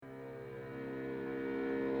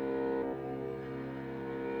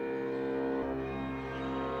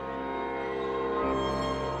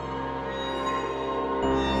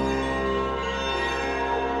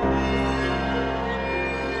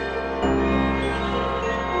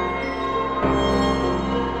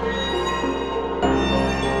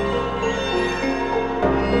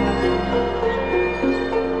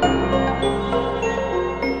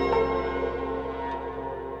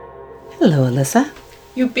Hello, Alyssa.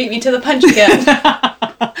 You beat me to the punch again.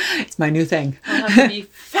 It's my new thing. I'll have to be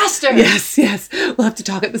faster. Yes. We'll have to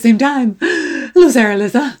talk at the same time. Hello, Sarah,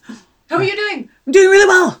 Alyssa. How are you doing? I'm doing really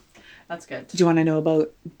well. That's good. Do you want to know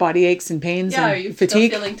about body aches and pains Yeah, and are you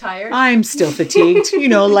fatigue? still feeling tired? I'm still fatigued.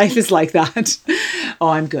 Life is like that. Oh,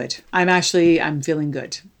 I'm good. I'm feeling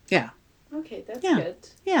good. Yeah. Okay, that's Yeah. good.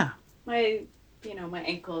 Yeah. My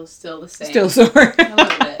ankle is still the same. Still sore. A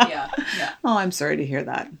little bit, yeah. Oh, I'm sorry to hear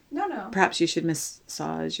that. No. Perhaps you should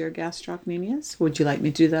massage your gastrocnemius. Would you like me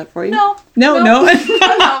to do that for you? No. No. No.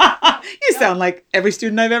 You sound like every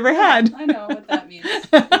student I've ever had. I know what that means. It's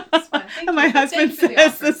fine. Thank And my you. husband Thank you for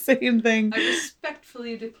says the the offer. same thing. I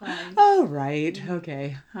respectfully decline. Oh, right.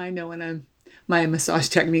 Okay. I know when my massage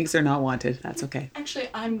techniques are not wanted. That's okay. Actually,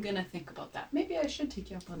 I'm going to think about that. Maybe I should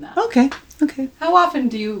take you up on that. Okay. How often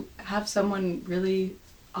do you have someone really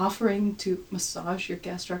offering to massage your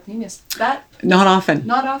gastrocnemius? Not often.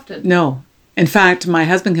 Not often. No. In fact, my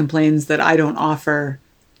husband complains that I don't offer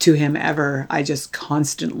to him ever. I just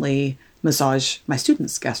constantly massage my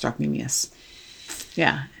students' gastrocnemius.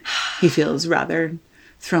 Yeah. He feels rather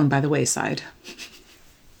thrown by the wayside.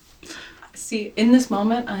 See, in this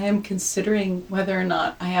moment, I am considering whether or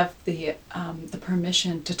not I have the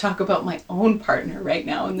permission to talk about my own partner right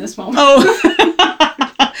now in this moment.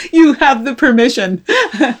 Oh, you have the permission.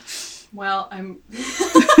 Well, I'm...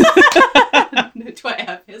 Do I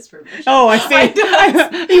have his permission? Oh, I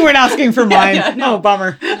see. You weren't asking for mine. Yeah, no. Oh,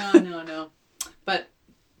 bummer. No. But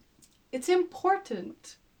it's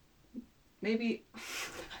important, maybe,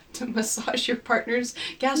 to massage your partner's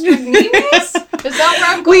gastrocnemius? Is that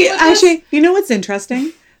where I'm going with this? Actually, you know what's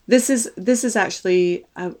interesting? This is actually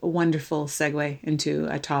a wonderful segue into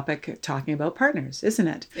a topic talking about partners, isn't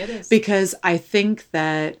it? It is. Because I think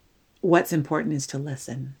that what's important is to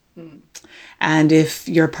listen. And if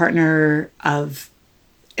your partner of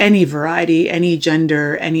any variety, any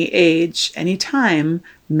gender, any age, any time,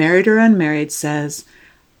 married or unmarried, says,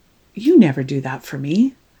 "You never do that for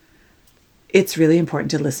me," it's really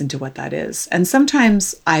important to listen to what that is. And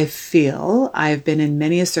sometimes I feel I've been in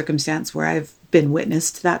many a circumstance where I've been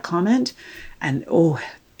witness to that comment, and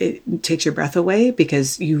it takes your breath away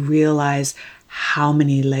because you realize how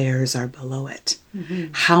many layers are below it,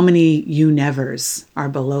 how many you nevers are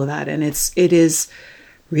below that. And it is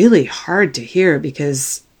really hard to hear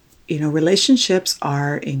because, relationships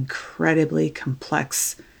are incredibly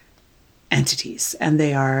complex entities. And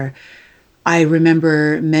I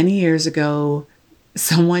remember many years ago,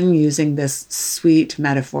 someone using this sweet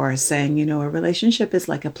metaphor saying, a relationship is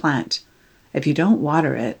like a plant. If you don't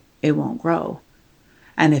water it, it won't grow.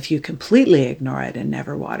 And if you completely ignore it and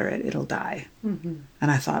never water it, it'll die. And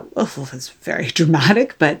I thought, well, that's very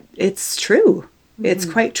dramatic, but it's true. It's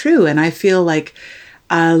quite true. And I feel like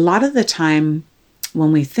a lot of the time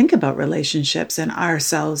when we think about relationships and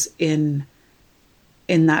ourselves in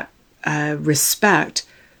that respect,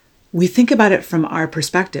 we think about it from our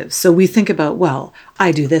perspective. So we think about, well,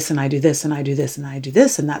 I do this and I do this and I do this and I do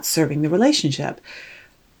this, and that's serving the relationship.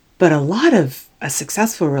 But a lot of a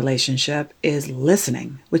successful relationship is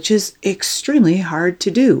listening, which is extremely hard to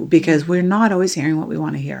do because we're not always hearing what we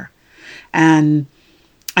want to hear. And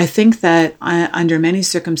I think that under many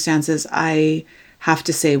circumstances, I have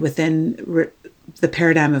to say within the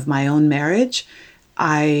paradigm of my own marriage,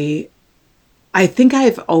 I think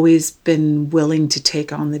I've always been willing to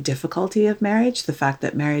take on the difficulty of marriage, the fact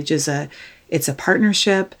that marriage it's a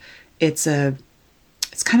partnership, it's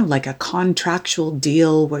kind of like a contractual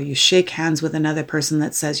deal where you shake hands with another person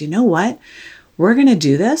that says, you know what, we're going to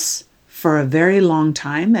do this for a very long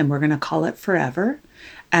time and we're going to call it forever.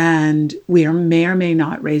 And we may or may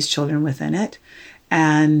not raise children within it.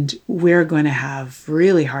 And we're going to have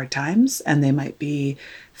really hard times, and they might be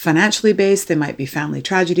financially based, they might be family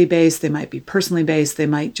tragedy based, they might be personally based, they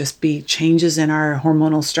might just be changes in our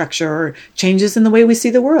hormonal structure or changes in the way we see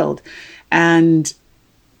the world,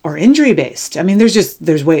 or injury based. I mean,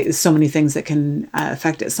 there's so many things that can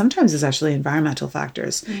affect it. Sometimes it's actually environmental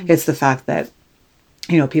factors. It's the fact that,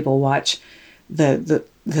 people watch the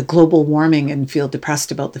global warming and feel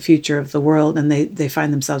depressed about the future of the world, and they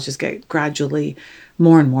find themselves just get gradually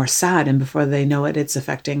more and more sad, and before they know it, it's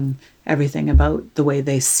affecting everything about the way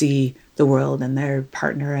they see the world and their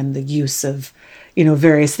partner and the use of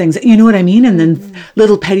various things, you know what I mean? And then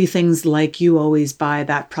little petty things like you always buy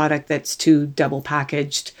that product that's too double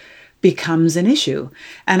packaged becomes an issue.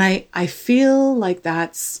 And I feel like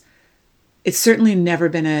it's certainly never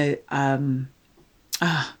been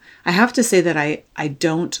I have to say that I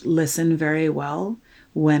don't listen very well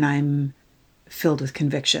when I'm filled with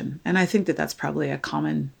conviction. And I think that that's probably a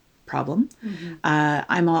common problem.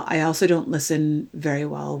 I also don't listen very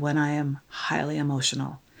well when I am highly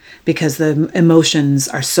emotional, because the emotions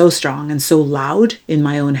are so strong and so loud in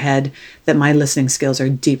my own head that my listening skills are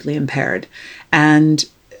deeply impaired. And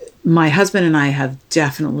my husband and I have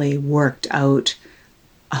definitely worked out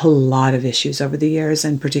a lot of issues over the years,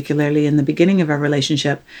 and particularly in the beginning of our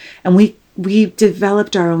relationship. And we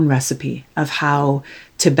developed our own recipe of how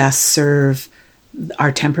to best serve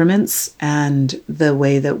our temperaments and the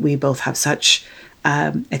way that we both have such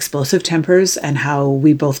explosive tempers, and how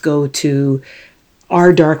we both go to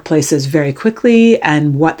our dark places very quickly,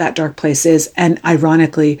 and what that dark place is, and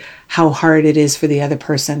ironically, how hard it is for the other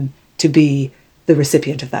person to be the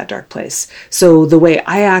recipient of that dark place. So the way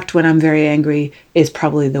I act when I'm very angry is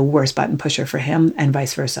probably the worst button pusher for him, and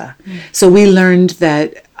vice versa. So we learned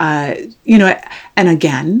that, and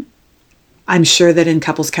again, I'm sure that in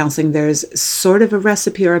couples counseling, there's sort of a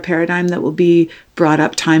recipe or a paradigm that will be brought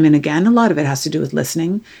up time and again. A lot of it has to do with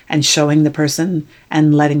listening and showing the person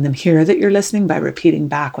and letting them hear that you're listening by repeating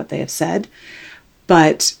back what they have said.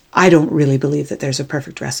 But I don't really believe that there's a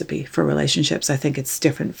perfect recipe for relationships. I think it's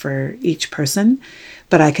different for each person.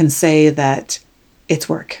 But I can say that it's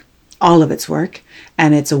work. All of it's work.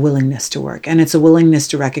 And it's a willingness to work. And it's a willingness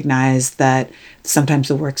to recognize that sometimes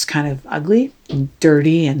the work's kind of ugly and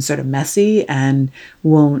dirty and sort of messy, and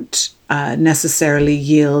won't necessarily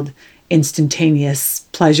yield instantaneous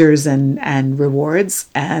pleasures and rewards.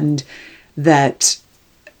 And that's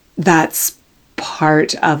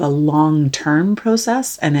part of a long-term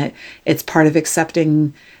process, and it's part of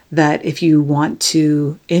accepting that if you want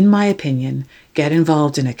to, in my opinion, get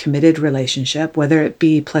involved in a committed relationship, whether it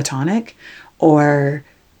be platonic or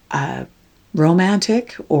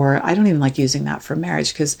romantic, or I don't even like using that for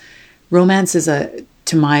marriage, because romance is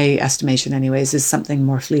to my estimation anyways, is something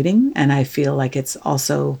more fleeting, and I feel like it's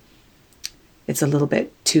a little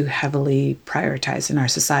bit too heavily prioritized in our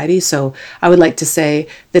society. So I would like to say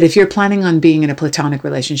that if you're planning on being in a platonic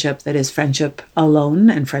relationship that is friendship alone,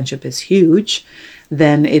 and friendship is huge,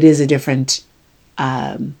 then it is a different,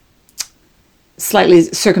 slightly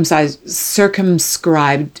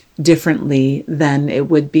circumscribed differently than it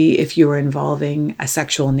would be if you were involving a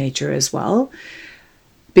sexual nature as well,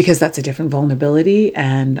 because that's a different vulnerability,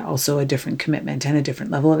 and also a different commitment, and a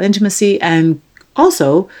different level of intimacy, and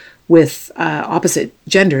also with opposite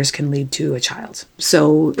genders can lead to a child.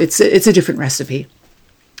 So it's a different recipe.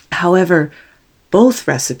 However, both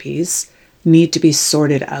recipes need to be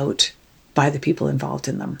sorted out by the people involved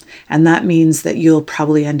in them. And that means that you'll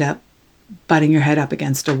probably end up butting your head up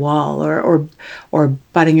against a wall, or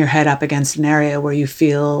butting your head up against an area where you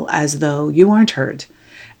feel as though you aren't heard,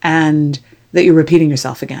 and that you're repeating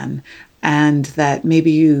yourself again, and that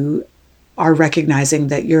maybe you are recognizing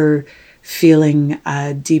that you're feeling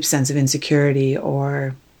a deep sense of insecurity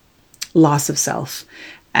or loss of self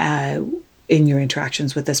in your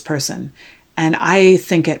interactions with this person. And I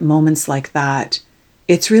think at moments like that,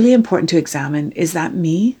 it's really important to examine, is that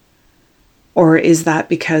me? Or is that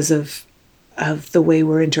because of the way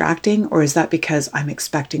we're interacting? Or is that because I'm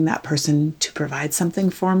expecting that person to provide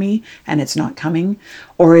something for me and it's not coming?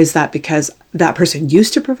 Or is that because that person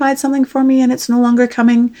used to provide something for me and it's no longer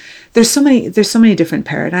coming? There's so many different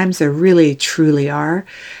paradigms. There really, truly are.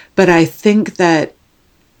 But I think that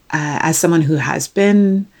as someone who has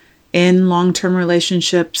been in long-term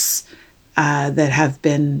relationships that have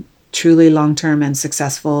been truly long-term and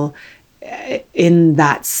successful, in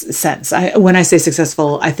that sense, when I say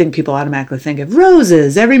successful, I think people automatically think of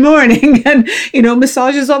roses every morning and,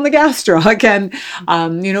 massages on the gastroc and,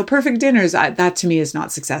 perfect dinners. That to me is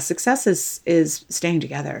not success. Success is staying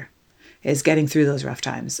together, is getting through those rough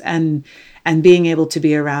times, and being able to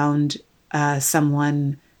be around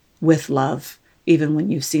someone with love, even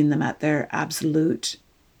when you've seen them at their absolute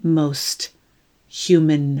most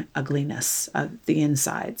human ugliness of the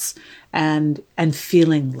insides, and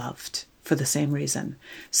feeling loved for the same reason.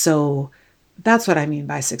 So that's what I mean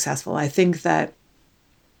by successful. I think that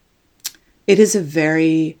it is a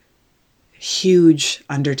very huge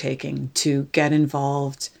undertaking to get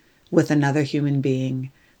involved with another human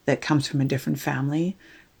being that comes from a different family,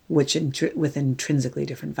 with intrinsically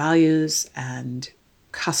different values and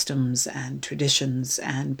customs and traditions,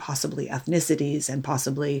 and possibly ethnicities, and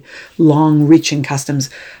possibly long-reaching customs,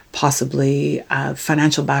 possibly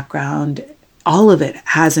financial background. All of it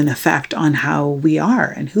has an effect on how we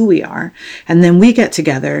are and who we are. And then we get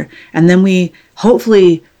together, and then we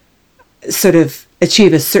hopefully sort of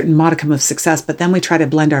achieve a certain modicum of success, but then we try to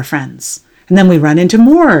blend our friends. And then we run into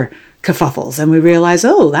more kerfuffles, and we realize,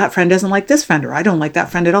 oh, that friend doesn't like this friend, or I don't like that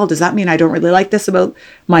friend at all. Does that mean I don't really like this about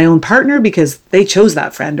my own partner because they chose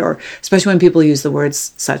that friend? Or especially when people use the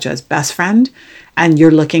words such as best friend, and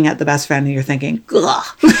you're looking at the best friend and you're thinking, ugh.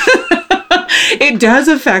 It does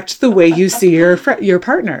affect the way you see your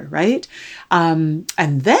partner, right? And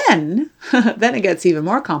then it gets even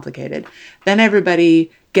more complicated. Then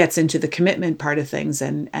everybody gets into the commitment part of things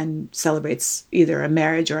and celebrates either a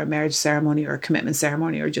marriage or a marriage ceremony or a commitment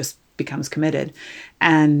ceremony, or just becomes committed.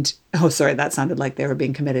 And, oh, sorry, that sounded like they were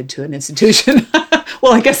being committed to an institution.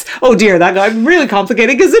 Well, I guess, oh dear, that got really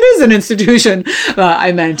complicated because it is an institution.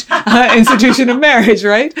 I meant institution of marriage,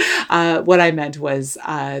 right? What I meant was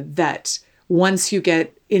that once you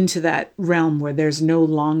get into that realm where there's no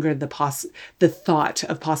longer the thought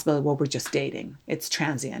of possibility, well, we're just dating, it's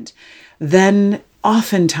transient, then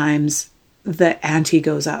oftentimes the ante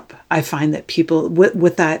goes up. I find that people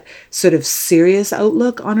with that sort of serious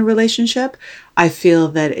outlook on a relationship, I feel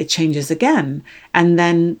that it changes again. And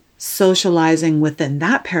then socializing within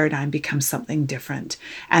that paradigm becomes something different.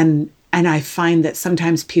 And I find that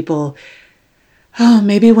sometimes people,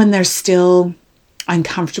 maybe when they're still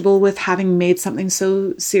uncomfortable with having made something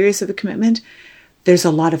so serious of a commitment, there's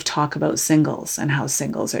a lot of talk about singles and how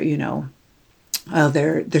singles are, oh,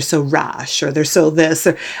 they're so rash, or they're so this,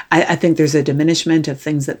 or I think there's a diminishment of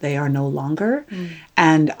things that they are no longer.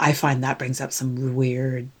 And I find that brings up some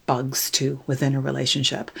weird bugs too within a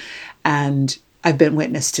relationship. And I've been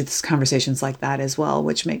witness to conversations like that as well,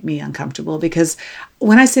 which make me uncomfortable, because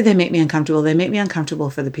when I say they make me uncomfortable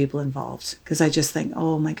for the people involved, because I just think,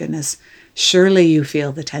 oh my goodness, surely you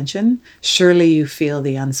feel the tension. Surely you feel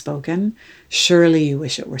the unspoken. Surely you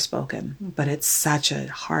wish it were spoken, but it's such a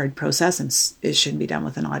hard process and it shouldn't be done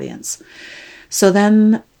with an audience. So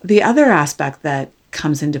then the other aspect that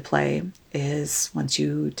comes into play is once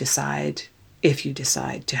you decide, if you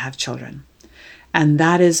decide to have children. And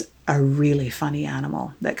that is a really funny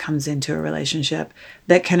animal that comes into a relationship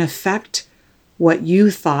that can affect what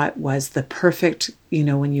you thought was the perfect,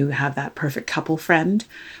 when you have that perfect couple friend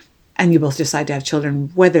and you both decide to have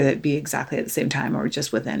children, whether it be exactly at the same time or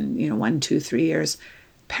just within, 1, 2, 3 years.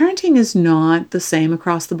 Parenting is not the same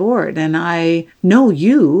across the board. And I know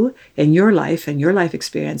you in your life and your life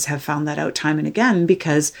experience have found that out time and again,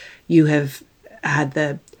 because you have had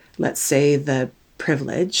the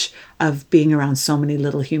privilege of being around so many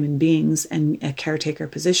little human beings in a caretaker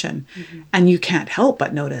position. And you can't help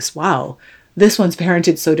but notice, wow, this one's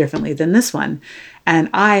parented so differently than this one. And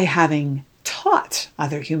I, having taught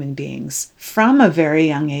other human beings from a very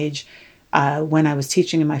young age, when I was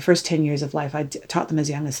teaching in my first 10 years of life, I taught them as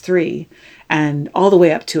young as 3, and all the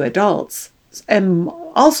way up to adults. I'm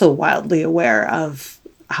also wildly aware of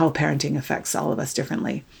how parenting affects all of us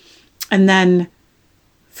differently. And then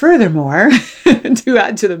furthermore, to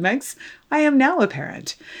add to the mix, I am now a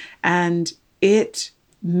parent, and it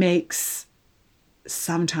makes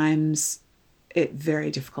sometimes it very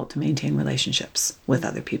difficult to maintain relationships with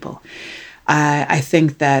other people. I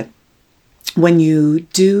think that when you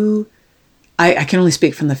do, I can only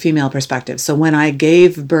speak from the female perspective. So when I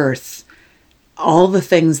gave birth, all the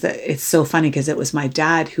things that, it's so funny because it was my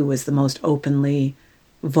dad who was the most openly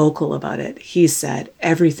vocal about it. He said,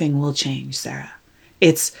 everything will change, Sarah.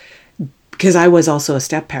 It's because I was also a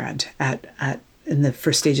step parent in the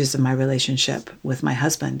first stages of my relationship with my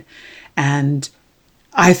husband. And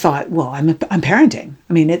I thought, well, I'm parenting.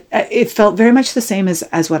 I mean, it felt very much the same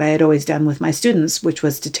as what I had always done with my students, which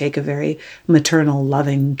was to take a very maternal,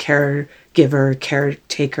 loving caregiver,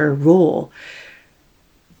 caretaker role.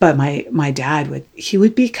 But my dad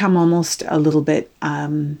would become almost a little bit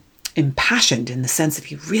impassioned, in the sense that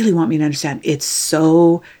he really want me to understand it's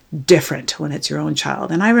so different when it's your own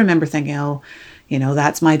child. And I remember thinking, oh,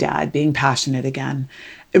 that's my dad being passionate again.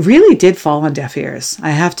 It really did fall on deaf ears. I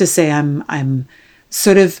have to say I'm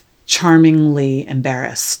sort of charmingly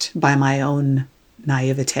embarrassed by my own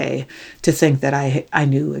naivete to think that I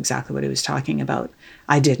knew exactly what he was talking about.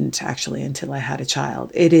 I didn't actually until I had a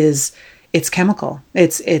child. It's chemical.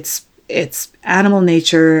 It's animal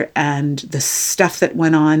nature, and the stuff that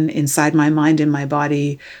went on inside my mind and my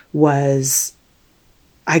body was,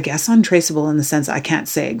 I guess, untraceable, in the sense I can't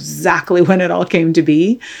say exactly when it all came to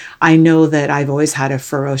be. I know that I've always had a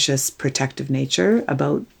ferocious protective nature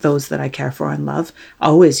about those that I care for and love. I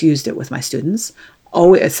always used it with my students,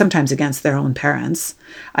 always, sometimes against their own parents.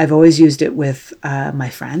 I've always used it with my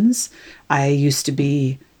friends. I used to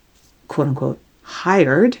be, quote unquote,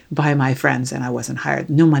 hired by my friends, and I wasn't hired.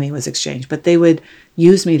 No money was exchanged, but they would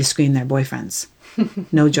use me to screen their boyfriends.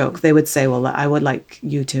 No joke. They would say, well, I would like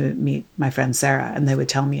you to meet my friend Sarah. And they would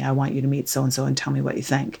tell me, I want you to meet so-and-so and tell me what you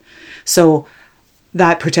think. So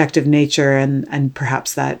that protective nature and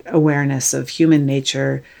perhaps that awareness of human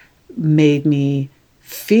nature made me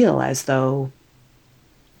feel as though,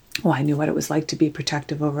 oh, I knew what it was like to be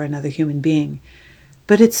protective over another human being.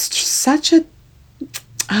 But it's such a,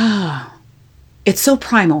 it's so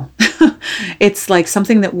primal. It's like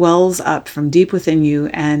something that wells up from deep within you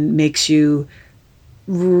and makes you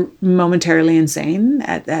momentarily insane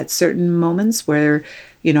at certain moments where,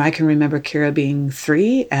 I can remember Kira being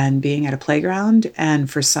 3 and being at a playground, and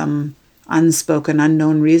for some unspoken,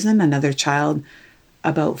 unknown reason, another child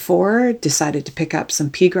about 4 decided to pick up some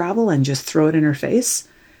pea gravel and just throw it in her face.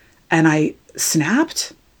 And I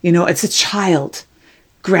snapped. It's a child.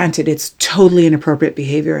 Granted, it's totally inappropriate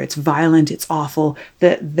behavior. It's violent. It's awful.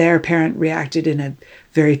 That their parent reacted in a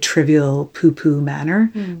very trivial poo-poo manner,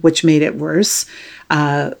 which made it worse.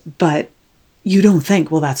 But you don't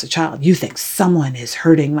think, well, that's a child. You think someone is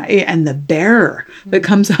hurting and the bear that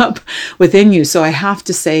comes up within you. So I have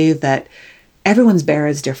to say that everyone's bear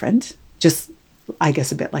is different. Just, I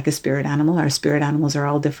guess, a bit like a spirit animal. Our spirit animals are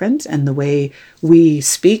all different. And the way we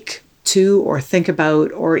speak to or think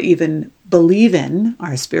about or even believe in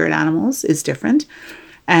our spirit animals is different.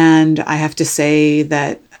 And I have to say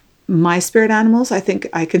that my spirit animals, I think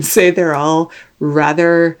I can say they're all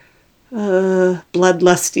rather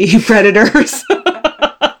bloodlusty predators.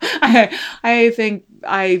 I think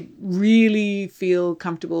I really feel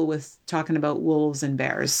comfortable with talking about wolves and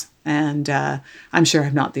bears. And I'm sure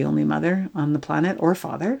I'm not the only mother on the planet, or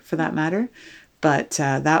father for that matter. But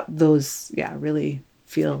those really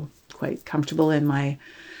feel quite comfortable in my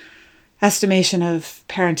estimation of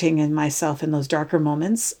parenting and myself in those darker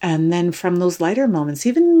moments. And then from those lighter moments,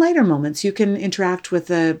 even lighter moments, you can interact with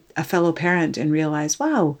a fellow parent and realize,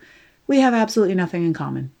 wow, we have absolutely nothing in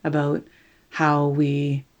common about how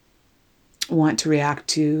we want to react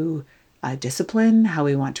to discipline, how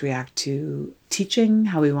we want to react to teaching,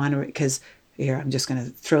 how we want to, because here, I'm just going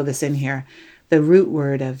to throw this in here. The root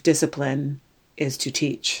word of discipline is to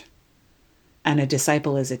teach, and a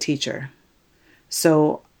disciple is a teacher.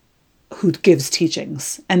 So who gives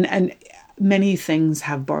teachings? And many things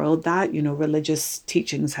have borrowed that, religious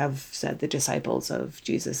teachings have said the disciples of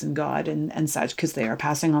Jesus and God and such, because they are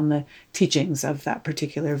passing on the teachings of that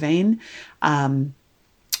particular vein.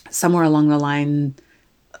 Somewhere along the line,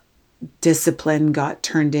 discipline got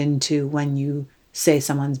turned into when you say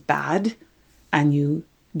someone's bad and you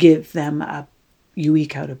give them you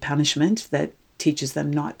eke out a punishment that teaches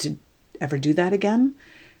them not to ever do that again.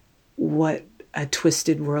 What a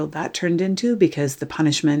twisted world that turned into, because the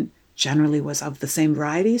punishment generally was of the same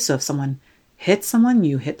variety. So if someone hit someone,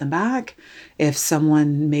 you hit them back. If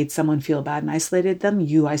someone made someone feel bad and isolated them,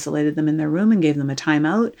 you isolated them in their room and gave them a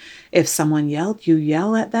timeout. If someone yelled, you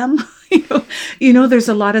yell at them. There's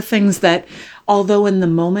a lot of things that, although in the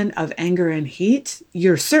moment of anger and heat,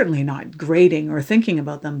 you're certainly not grading or thinking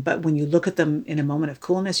about them. But when you look at them in a moment of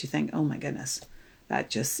coolness, you think, oh my goodness, that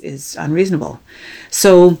just is unreasonable.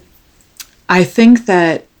 So I think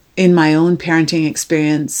that in my own parenting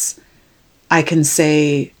experience, I can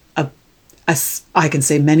say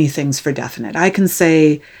many things for definite. I can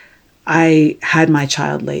say I had my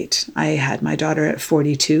child late. I had my daughter at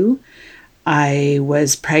 42. I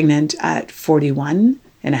was pregnant at 41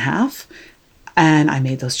 and a half, and I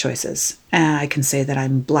made those choices. And I can say that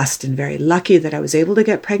I'm blessed and very lucky that I was able to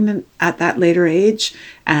get pregnant at that later age,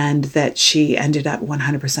 and that she ended up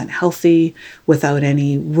 100% healthy without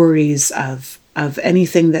any worries of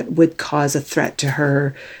anything that would cause a threat to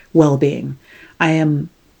her well-being. I am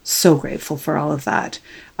so grateful for all of that.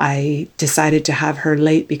 I decided to have her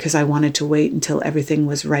late because I wanted to wait until everything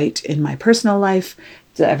was right in my personal life,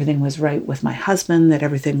 that everything was right with my husband, that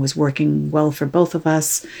everything was working well for both of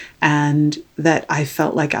us, and that I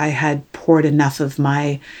felt like I had poured enough of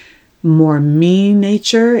my more me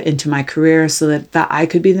nature into my career so that I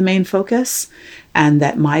could be the main focus, and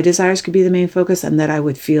that my desires could be the main focus, and that I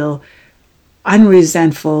would feel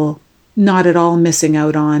unresentful, not at all missing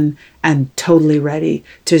out on, and totally ready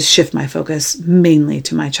to shift my focus mainly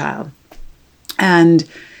to my child. And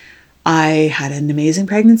I had an amazing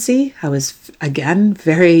pregnancy. I was, again,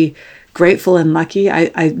 very grateful and lucky.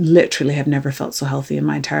 I literally have never felt so healthy in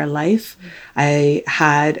my entire life. I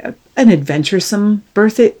had an adventuresome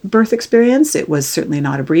birth experience. It was certainly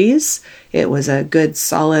not a breeze. It was a good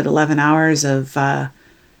solid 11 hours of,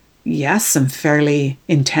 some fairly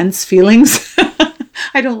intense feelings.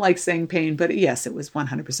 I don't like saying pain, but yes, it was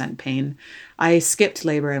 100% pain. I skipped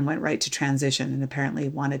labor and went right to transition, and apparently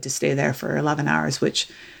wanted to stay there for 11 hours, which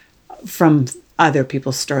from other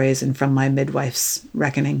people's stories and from my midwife's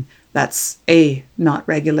reckoning, that's not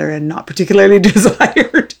regular and not particularly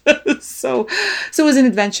desired. So it was an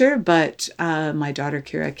adventure, but my daughter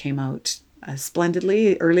Kira came out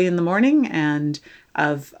splendidly early in the morning and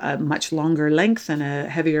of a much longer length and a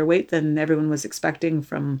heavier weight than everyone was expecting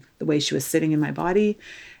from the way she was sitting in my body.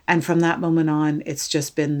 And from that moment on, it's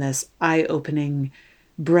just been this eye-opening,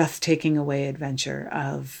 breathtaking away adventure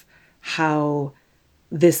of how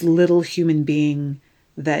this little human being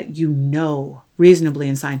that you know reasonably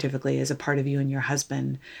and scientifically is a part of you and your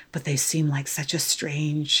husband, but they seem like such a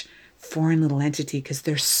strange, foreign little entity because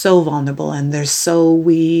they're so vulnerable and they're so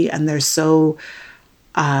wee and they're so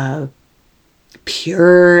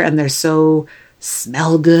pure and they're so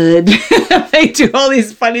smell good. They do all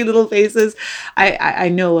these funny little faces. I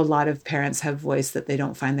know a lot of parents have voiced that they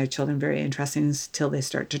don't find their children very interesting until they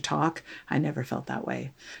start to talk. I never felt that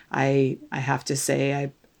way. I have to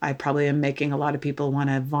say I probably am making a lot of people want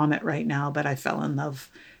to vomit right now, but I fell in love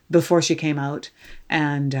before she came out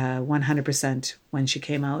and 100% when she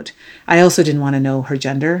came out. I also didn't want to know her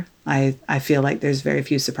gender. I feel like there's very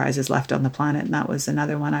few surprises left on the planet, and that was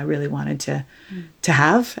another one I really wanted to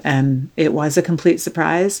have, and it was a complete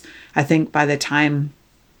surprise. I think by the time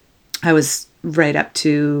I was right up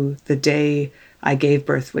to the day I gave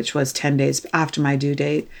birth, which was 10 days after my due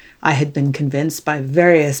date, I had been convinced by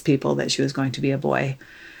various people that she was going to be a boy.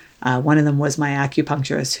 One of them was my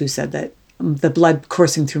acupuncturist, who said that the blood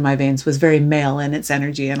coursing through my veins was very male in its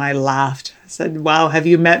energy. And I laughed. I said, wow, have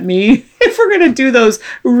you met me? If we're going to do those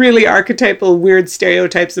really archetypal, weird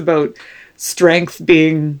stereotypes about strength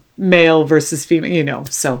being male versus female,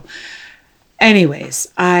 So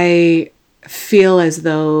anyways, I feel as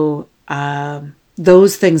though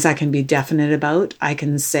those things I can be definite about. I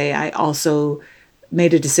can say I also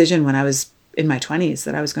made a decision when I was in my 20s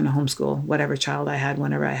that I was going to homeschool whatever child I had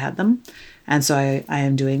whenever I had them. And so I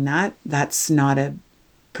am doing that. That's not a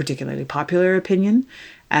particularly popular opinion.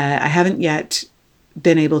 I haven't yet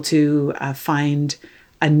been able to find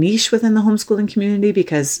a niche within the homeschooling community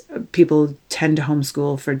because people tend to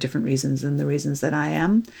homeschool for different reasons than the reasons that I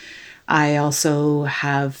am. I also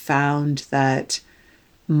have found that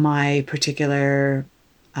my particular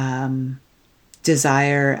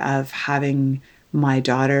desire of having my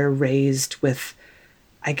daughter raised with,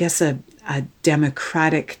 I guess, a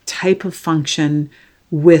democratic type of function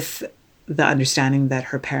with the understanding that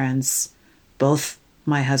her parents, both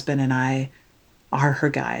my husband and I, are her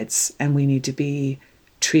guides, and we need to be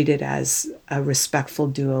treated as a respectful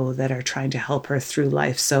duo that are trying to help her through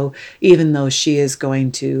life. So even though she is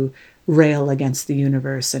going to rail against the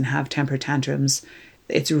universe and have temper tantrums,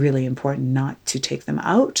 it's really important not to take them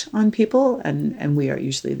out on people, and we are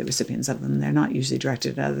usually the recipients of them. They're not usually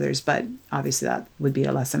directed at others, but obviously that would be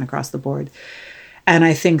a lesson across the board. And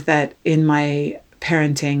I think that in my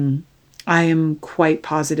parenting, I am quite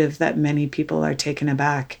positive that many people are taken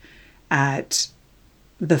aback at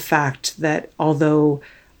the fact that although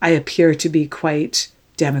I appear to be quite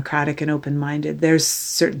democratic and open-minded, there's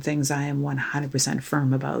certain things I am 100%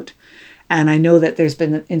 firm about. And I know that there's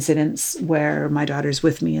been incidents where my daughter's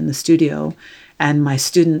with me in the studio and my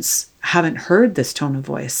students haven't heard this tone of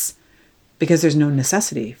voice because there's no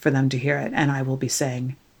necessity for them to hear it. And I will be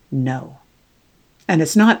saying no. And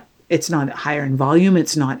it's not higher in volume.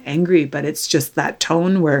 It's not angry, but it's just that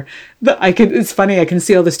tone where it's funny. I can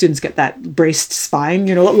see all the students get that braced spine,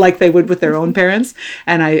 like they would with their own parents.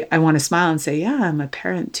 And I want to smile and say, yeah, I'm a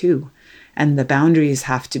parent too. And the boundaries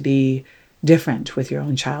have to be different with your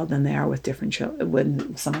own child than they are with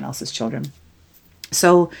with someone else's children.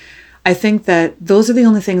 So I think that those are the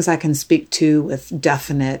only things I can speak to with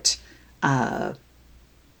definite, those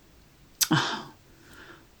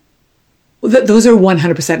are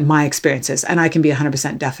 100% my experiences, and I can be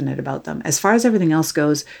 100% definite about them. As far as everything else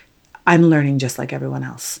goes, I'm learning just like everyone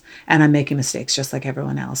else, and I'm making mistakes just like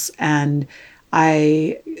everyone else. And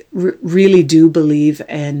I really do believe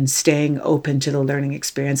in staying open to the learning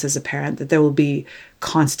experience as a parent, that there will be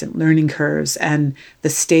constant learning curves, and the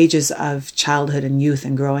stages of childhood and youth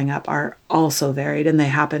and growing up are also varied, and they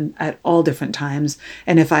happen at all different times.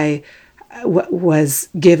 And if I was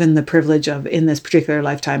given the privilege of, in this particular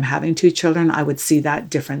lifetime, having two children, I would see that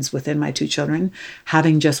difference within my two children.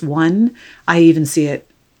 Having just one, I even see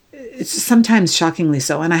it's sometimes shockingly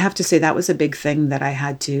so. And I have to say that was a big thing that I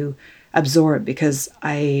had to absorb, because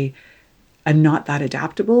I'm not that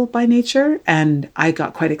adaptable by nature, and I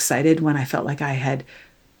got quite excited when I felt like I had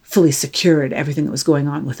fully secured everything that was going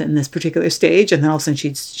on within this particular stage, and then all of a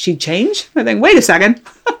sudden she'd change. I think, wait a second,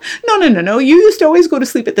 no, you used to always go to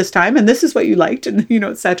sleep at this time, and this is what you liked, and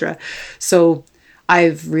etc. So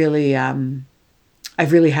I've really had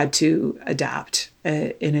to adapt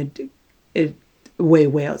in a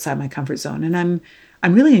way outside my comfort zone, and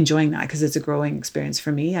I'm really enjoying that because it's a growing experience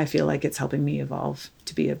for me. I feel like it's helping me evolve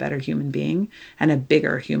to be a better human being and a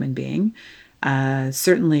bigger human being.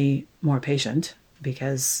 Certainly more patient,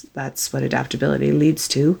 because that's what adaptability leads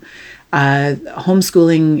to.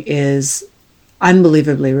 Homeschooling is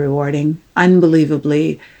unbelievably rewarding,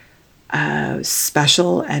 unbelievably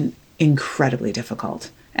special, and incredibly difficult.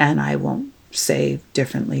 And I won't say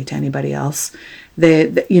differently to anybody else. A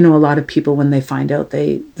lot of people, when they find out,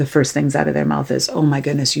 the first things out of their mouth is, "Oh my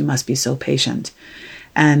goodness, you must be so patient."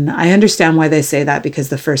 And I understand why they say that, because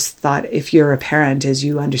the first thought, if you're a parent, is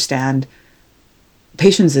you understand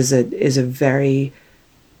patience is a very,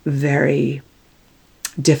 very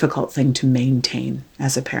difficult thing to maintain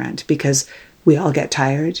as a parent, because we all get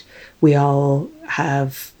tired. We all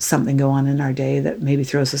have something go on in our day that maybe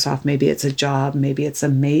throws us off. Maybe it's a job, maybe it's a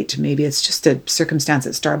mate, maybe it's just a circumstance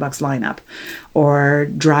at Starbucks lineup or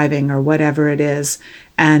driving or whatever it is.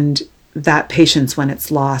 And that patience, when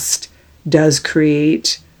it's lost, does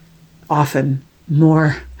create often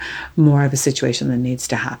more of a situation that needs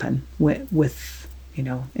to happen with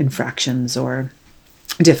infractions or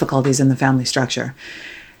difficulties in the family structure.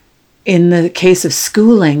 In the case of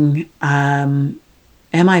schooling, am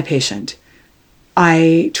I patient?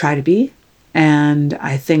 I try to be, and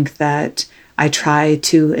I think that I try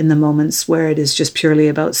to, in the moments where it is just purely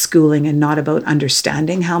about schooling and not about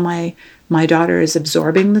understanding how my daughter is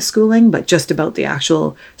absorbing the schooling, but just about the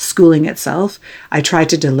actual schooling itself, I try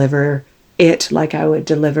to deliver it like I would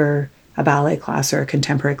deliver a ballet class or a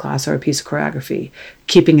contemporary class or a piece of choreography,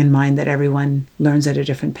 keeping in mind that everyone learns at a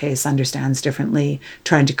different pace, understands differently,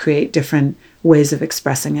 trying to create different ways of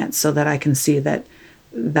expressing it, so that I can see that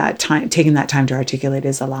time, taking that time to articulate,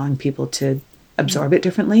 is allowing people to absorb it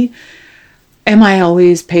differently. Am I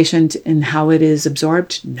always patient in how it is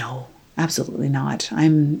absorbed? No, absolutely not.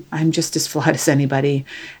 I'm just as flawed as anybody,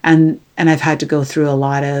 and I've had to go through a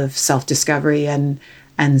lot of self-discovery and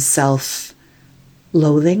self-loathing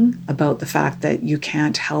about the fact that you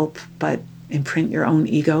can't help but imprint your own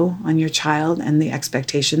ego on your child, and the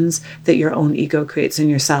expectations that your own ego creates in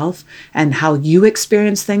yourself and how you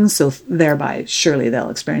experience things. So thereby, surely they'll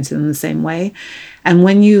experience it in the same way. And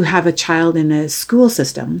when you have a child in a school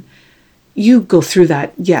system, you go through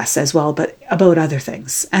that, yes, as well, but about other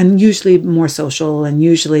things, and usually more social, and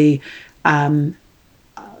usually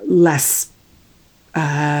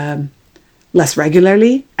less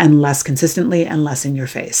regularly and less consistently and less in your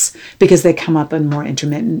face, because they come up in more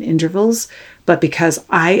intermittent intervals. But because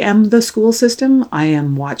I am the school system, I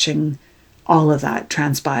am watching all of that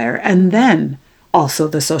transpire. And then also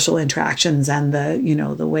the social interactions and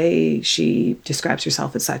the way she describes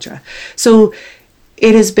herself, etc. So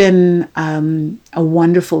it has been a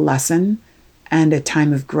wonderful lesson and a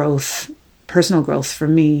time of growth, personal growth for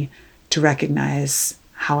me, to recognize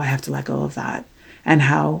how I have to let go of that, and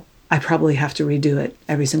how I probably have to redo it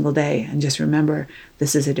every single day, and just remember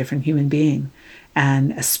this is a different human being,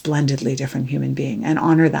 and a splendidly different human being, and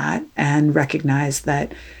honor that, and recognize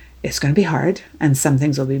that it's going to be hard, and some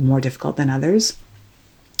things will be more difficult than others.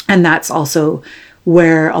 And that's also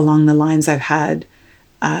where, along the lines, I've had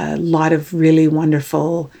a lot of really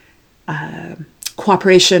wonderful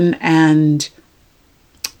cooperation. And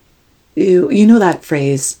you know that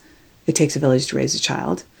phrase, "It takes a village to raise a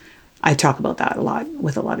child." I talk about that a lot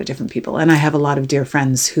with a lot of different people. And I have a lot of dear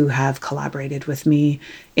friends who have collaborated with me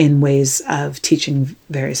in ways of teaching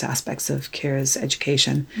various aspects of Kira's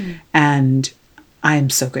education. And I'm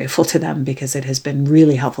so grateful to them, because it has been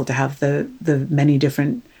really helpful to have the many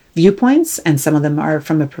different viewpoints. And some of them are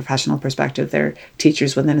from a professional perspective. They're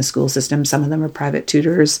teachers within a school system. Some of them are private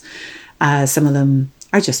tutors. Some of them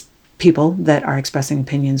are just people that are expressing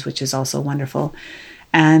opinions, which is also wonderful.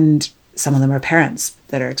 And some of them are parents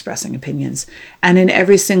that are expressing opinions. And in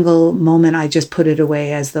every single moment, I just put it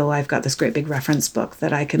away as though I've got this great big reference book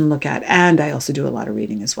that I can look at. And I also do a lot of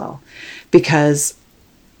reading as well, because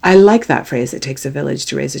I like that phrase, "It takes a village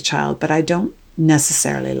to raise a child," but I don't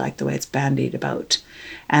necessarily like the way it's bandied about.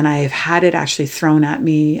 And I've had it actually thrown at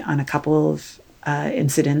me on a couple of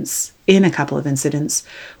incidents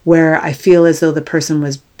where I feel as though the person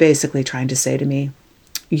was basically trying to say to me,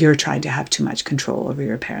 "You're trying to have too much control over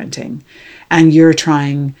your parenting, and you're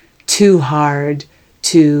trying too hard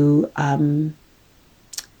to,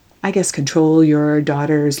 control your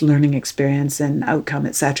daughter's learning experience and outcome,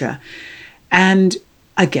 etc." And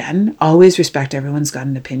again, always respect everyone's got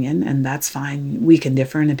an opinion, and that's fine. We can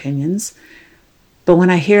differ in opinions. But when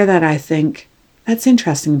I hear that, I think, that's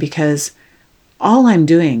interesting, because all I'm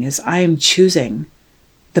doing is I am choosing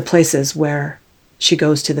the places where she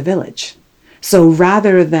goes to the village. So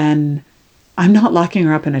rather than I'm not locking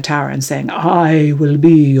her up in a tower and saying, I will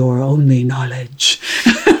be your only knowledge.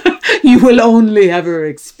 You will only ever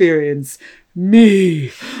experience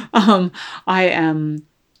me. I am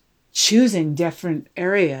choosing different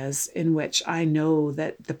areas in which I know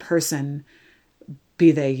that the person,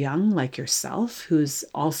 be they young like yourself, who's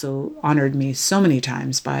also honored me so many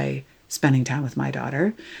times by spending time with my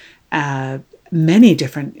daughter, many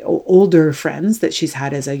different older friends that she's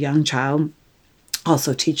had as a young child,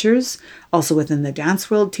 also teachers, also within the dance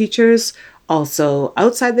world teachers, also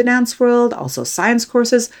outside the dance world, also science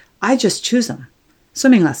courses. I just choose them.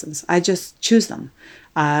 Swimming lessons, I just choose them.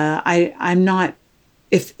 I'm not,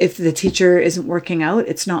 if the teacher isn't working out,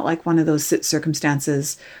 it's not like one of those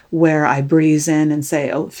circumstances where I breeze in and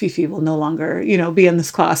say, oh, Fifi will no longer, be in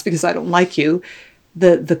this class because I don't like you.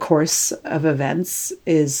 The course of events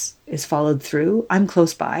is followed through. I'm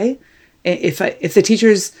close by. If the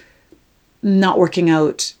teacher's not working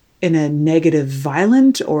out in a negative,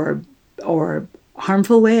 violent or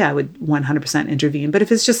harmful way, I would 100% intervene. But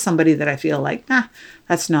if it's just somebody that I feel like,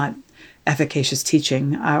 that's not efficacious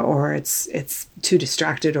teaching, or it's too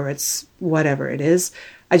distracted, or it's whatever it is,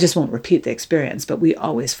 I just won't repeat the experience. But we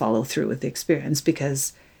always follow through with the experience,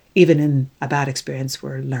 because even in a bad experience,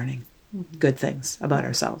 we're learning good things about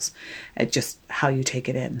ourselves. It's just how you take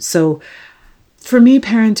it in. So for me,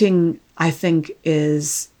 parenting, I think,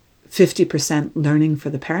 is 50% learning for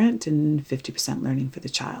the parent and 50% learning for the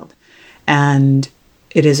child. And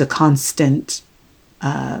it is a constant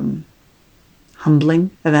humbling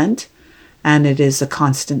event, and it is a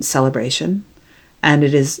constant celebration, and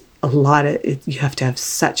it is a lot of, you have to have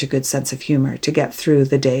such a good sense of humor to get through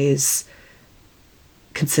the days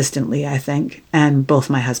consistently, I think. And both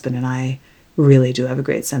my husband and I really do have a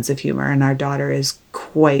great sense of humor, and our daughter is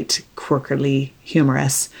quite quirkily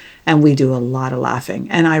humorous, and we do a lot of laughing.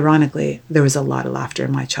 And ironically, there was a lot of laughter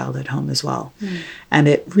in my childhood home as well. And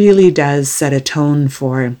it really does set a tone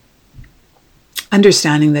for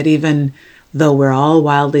understanding that even though we're all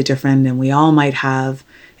wildly different, and we all might have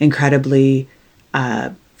incredibly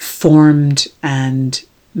formed and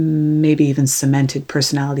maybe even cemented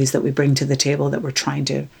personalities that we bring to the table that we're trying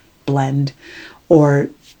to blend, or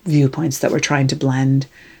viewpoints that we're trying to blend,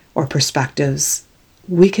 or perspectives,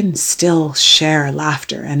 we can still share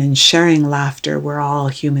laughter. And in sharing laughter, we're all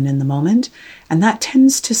human in the moment. And that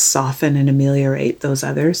tends to soften and ameliorate those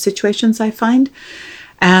other situations, I find.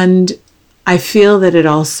 And I feel that it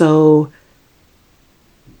also,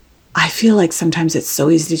 I feel like sometimes it's so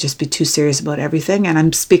easy to just be too serious about everything. And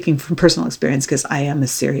I'm speaking from personal experience, because I am a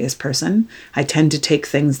serious person. I tend to take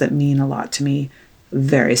things that mean a lot to me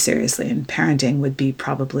very seriously, and parenting would be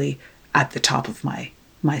probably at the top of my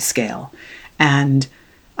scale. And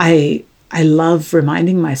I love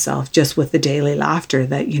reminding myself, just with the daily laughter,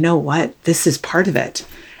 that, you know what, this is part of it.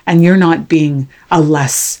 And you're not being a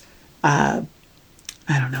less,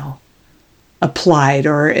 applied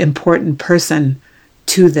or important person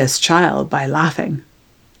to this child by laughing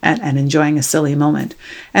and enjoying a silly moment.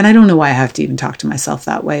 And I don't know why I have to even talk to myself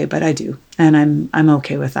that way, but I do. And I'm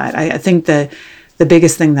okay with that. I think the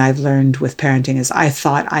biggest thing that I've learned with parenting is I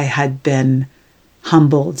thought I had been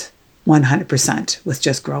humbled 100% with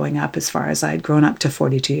just growing up, as far as I had grown up to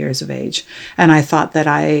 42 years of age. And I thought that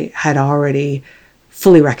I had already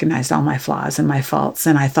fully recognized all my flaws and my faults.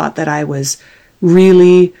 And I thought that I was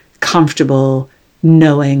really comfortable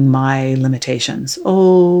knowing my limitations.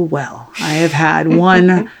 Oh, well, I have had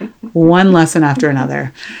one lesson after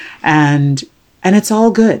another. And it's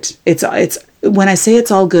all good. It's when I say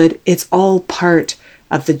it's all good, it's all part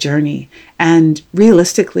of the journey. And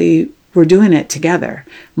realistically, we're doing it together.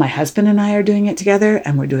 My husband and I are doing it together,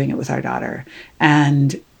 and we're doing it with our daughter.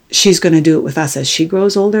 And she's going to do it with us as she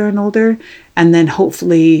grows older and older. And then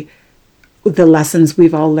hopefully the lessons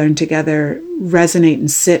we've all learned together resonate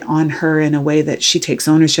and sit on her in a way that she takes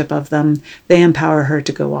ownership of them. They empower her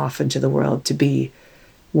to go off into the world to be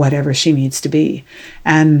whatever she needs to be.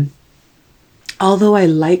 And although I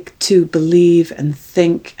like to believe and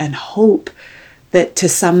think and hope that to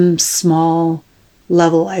some small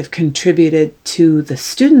level I've contributed to the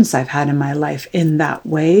students I've had in my life in that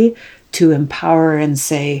way, to empower and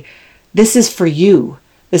say, this is for you.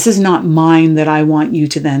 This is not mine that I want you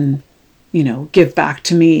to then, give back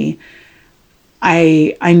to me.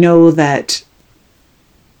 I know that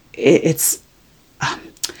it's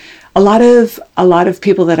a lot of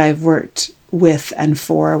people that I've worked with and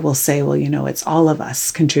for will say, well, it's all of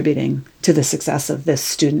us contributing to the success of this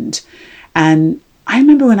student. And I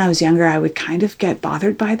remember when I was younger, I would kind of get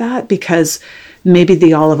bothered by that, because maybe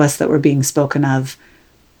the all of us that were being spoken of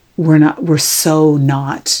were so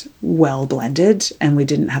not well blended, and we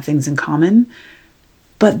didn't have things in common.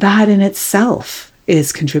 But that in itself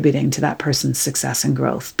is contributing to that person's success and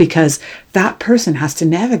growth, because that person has to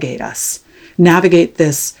navigate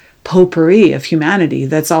this potpourri of humanity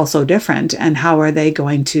that's also different, and how are they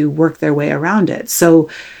going to work their way around it. So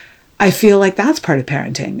I feel like that's part of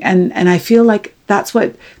parenting, and I feel like that's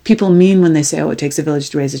what people mean when they say, oh, it takes a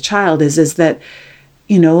village to raise a child, is that,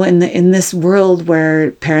 you know, in this world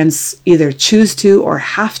where parents either choose to or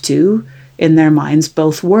have to, in their minds,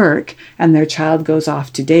 both work, and their child goes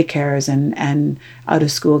off to daycares and out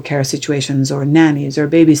of school care situations, or nannies or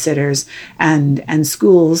babysitters and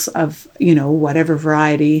schools of, you know, whatever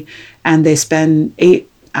variety, and they spend 8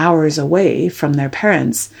 hours away from their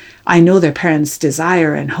parents. I know their parents'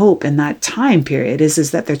 desire and hope in that time period is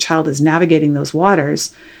that their child is navigating those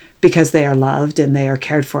waters because they are loved and they are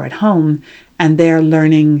cared for at home, and they are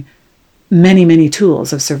learning many, many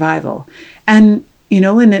tools of survival. And you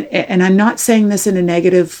know, and I'm not saying this in a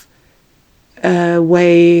negative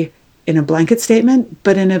way, in a blanket statement,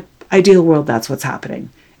 but in an ideal world, that's what's happening.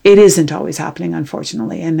 It isn't always happening,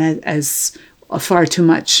 unfortunately. And as far too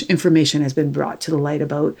much information has been brought to the light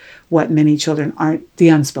about what many children aren't, the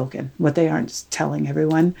unspoken, what they aren't telling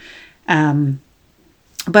everyone.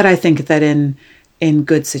 But I think that in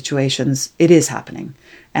good situations, it is happening.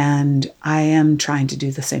 And I am trying to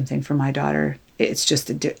do the same thing for my daughter. It's just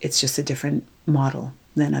a different model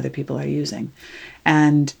than other people are using.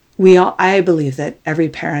 And I believe that every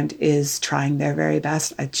parent is trying their very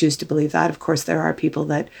best. I choose to believe that. Of course, there are people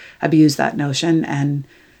that abuse that notion and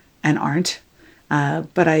aren't.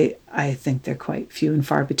 But I think they're quite few and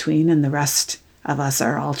far between, and the rest of us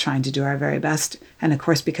are all trying to do our very best. And of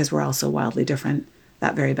course, because we're all so wildly different,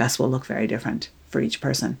 that very best will look very different for each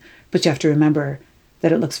person. But you have to remember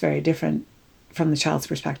that it looks very different from the child's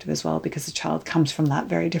perspective as well, because the child comes from that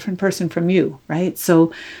very different person from you, right?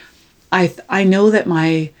 So I know that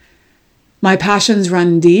my passions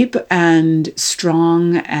run deep and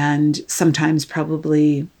strong, and sometimes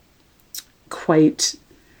probably quite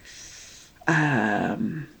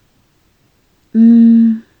maybe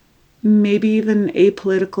even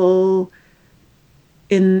apolitical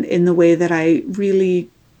in the way that I really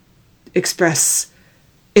express.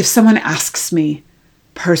 If someone asks me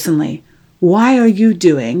personally, why are you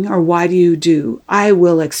doing, or why do you do, I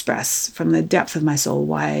will express from the depth of my soul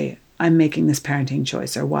why I'm making this parenting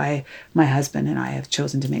choice, or why my husband and I have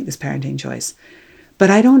chosen to make this parenting choice. But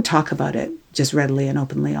I don't talk about it just readily and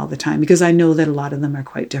openly all the time, because I know that a lot of them are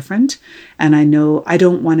quite different. And I know I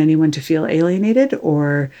don't want anyone to feel alienated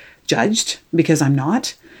or judged, because I'm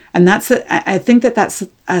not. And I think that that's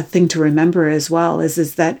a thing to remember as well,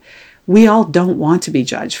 is that we all don't want to be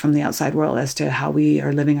judged from the outside world as to how we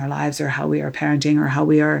are living our lives, or how we are parenting, or how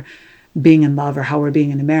we are being in love, or how we're being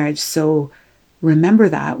in a marriage. So remember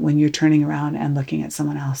that when you're turning around and looking at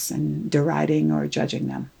someone else and deriding or judging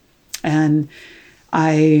them. And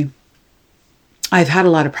I've had a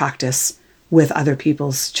lot of practice with other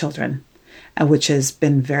people's children, which has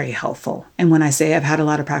been very helpful. And when I say I've had a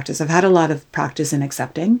lot of practice, I've had a lot of practice in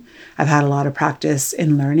accepting. I've had a lot of practice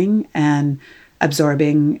in learning and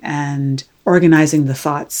absorbing and organizing the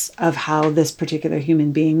thoughts of how this particular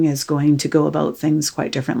human being is going to go about things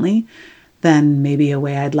quite differently than maybe a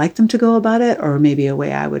way I'd like them to go about it, or maybe a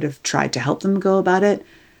way I would have tried to help them go about it,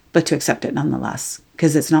 but to accept it nonetheless,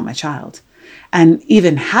 because it's not my child. And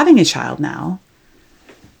even having a child now,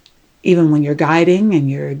 even when you're guiding and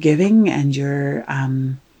you're giving and you're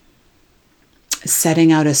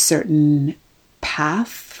setting out a certain path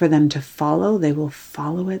for them to follow, they will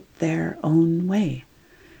follow it their own way.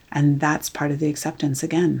 And that's part of the acceptance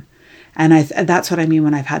again. And that's what I mean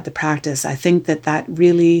when I've had the practice. I think that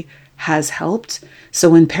really has helped. So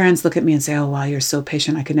when parents look at me and say, oh, wow, you're so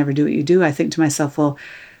patient, I could never do what you do, I think to myself, well,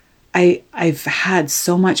 I've had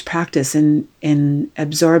so much practice in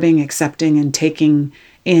absorbing, accepting, and taking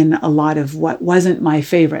in a lot of what wasn't my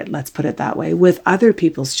favorite, let's put it that way, with other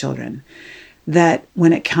people's children, that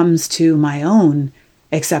when it comes to my own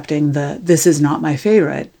accepting this is not my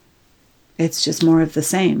favorite, it's just more of the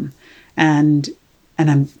same. And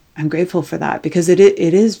I'm grateful for that, because it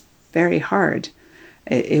is very hard.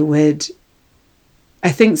 I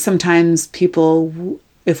think sometimes people,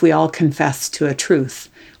 if we all confess to a truth,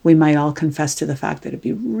 we might all confess to the fact that it'd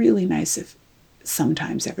be really nice if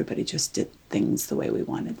sometimes everybody just did things the way we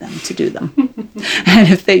wanted them to do them. And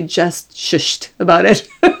if they just shushed about it,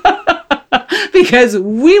 because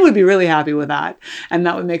we would be really happy with that. And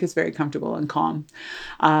that would make us very comfortable and calm.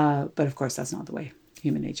 But of course, that's not the way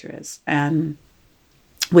human nature is. And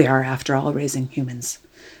we are, after all, raising humans.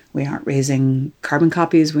 We aren't raising carbon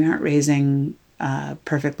copies. We aren't raising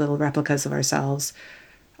perfect little replicas of ourselves.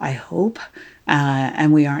 I hope.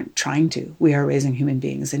 And we aren't trying to. We are raising human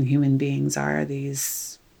beings, and human beings are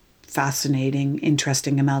these fascinating,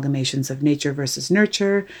 interesting amalgamations of nature versus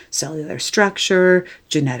nurture, cellular structure,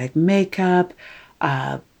 genetic makeup,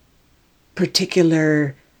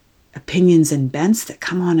 particular opinions and bents that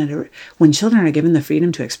come on when children are given the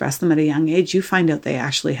freedom to express them at a young age. You find out they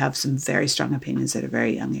actually have some very strong opinions at a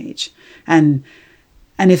very young age, and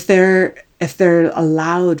if they're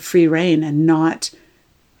allowed free rein and not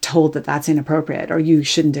told that that's inappropriate or you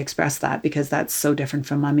shouldn't express that because that's so different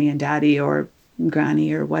from mommy and daddy or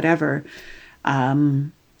granny or whatever,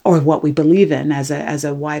 or what we believe in as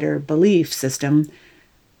a wider belief system,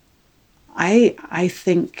 I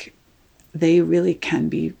think they really can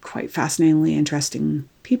be quite fascinatingly interesting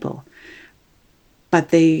people. But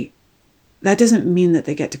that doesn't mean that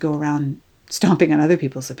they get to go around stomping on other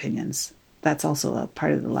people's opinions. That's also a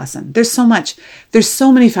part of the lesson. There's so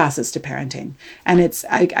many facets to parenting. And it's,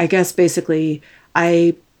 I guess, basically,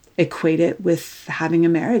 I equate it with having a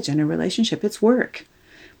marriage and a relationship. It's work.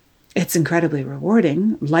 It's incredibly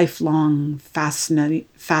rewarding, lifelong,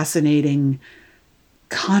 fascinating,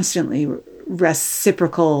 constantly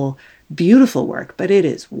reciprocal, beautiful work, but it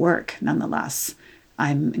is work nonetheless.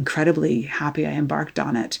 I'm incredibly happy I embarked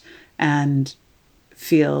on it and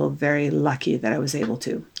feel very lucky that I was able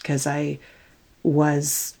to, because I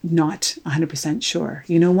was not 100% sure.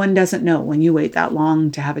 One doesn't know when you wait that long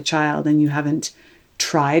to have a child and you haven't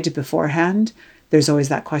tried beforehand. There's always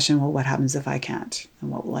that question, well, what happens if I can't? And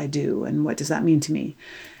what will I do? And what does that mean to me?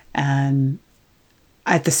 And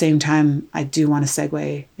at the same time, I do want to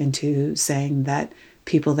segue into saying that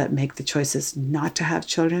people that make the choices not to have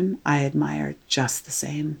children, I admire just the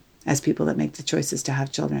same as people that make the choices to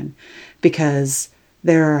have children, because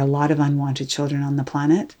there are a lot of unwanted children on the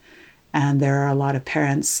planet. And there are a lot of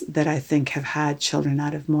parents that I think have had children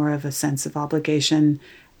out of more of a sense of obligation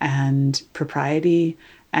and propriety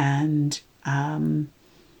and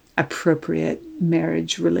appropriate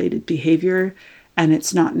marriage-related behavior. And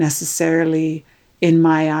it's not necessarily, in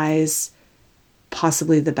my eyes,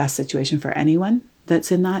 possibly the best situation for anyone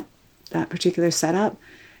that's in that particular setup.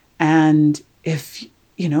 And if,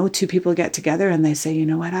 two people get together and they say, you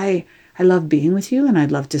know what, I love being with you and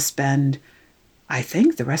I'd love to spend, I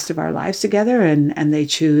think, the rest of our lives together, and they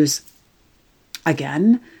choose,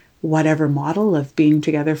 again, whatever model of being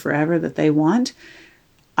together forever that they want,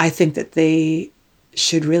 I think that they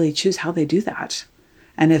should really choose how they do that.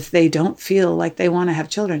 And if they don't feel like they want to have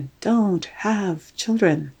children, don't have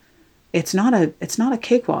children. It's not a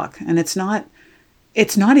cakewalk, and it's not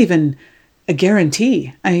even a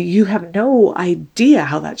guarantee. You have no idea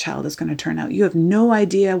how that child is going to turn out. You have no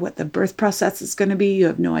idea what the birth process is going to be. You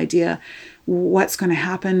have no idea what's going to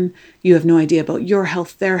happen. You have no idea about your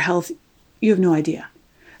health, their health. You have no idea.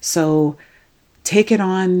 So take it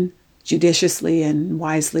on judiciously and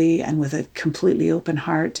wisely and with a completely open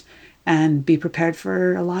heart, and be prepared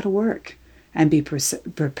for a lot of work, and be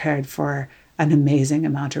prepared for an amazing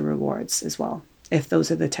amount of rewards as well, if those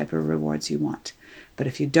are the type of rewards you want. But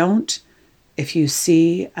if you don't, if you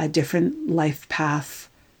see a different life path,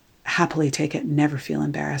 happily take it. Never feel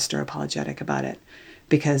embarrassed or apologetic about it,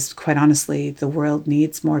 because quite honestly, the world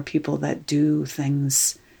needs more people that do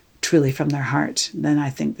things truly from their heart. Then I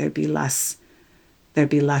think there'd be less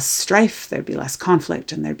strife, there'd be less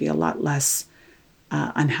conflict, and there'd be a lot less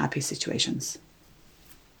unhappy situations.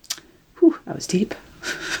 Whew, that was deep.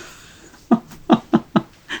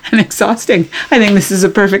 And exhausting. I think this is a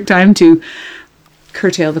perfect time to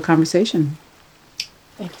curtail the conversation.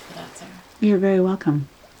 Thank you for that, Sarah. You're very welcome.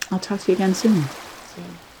 I'll talk to you again soon.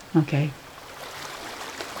 Okay.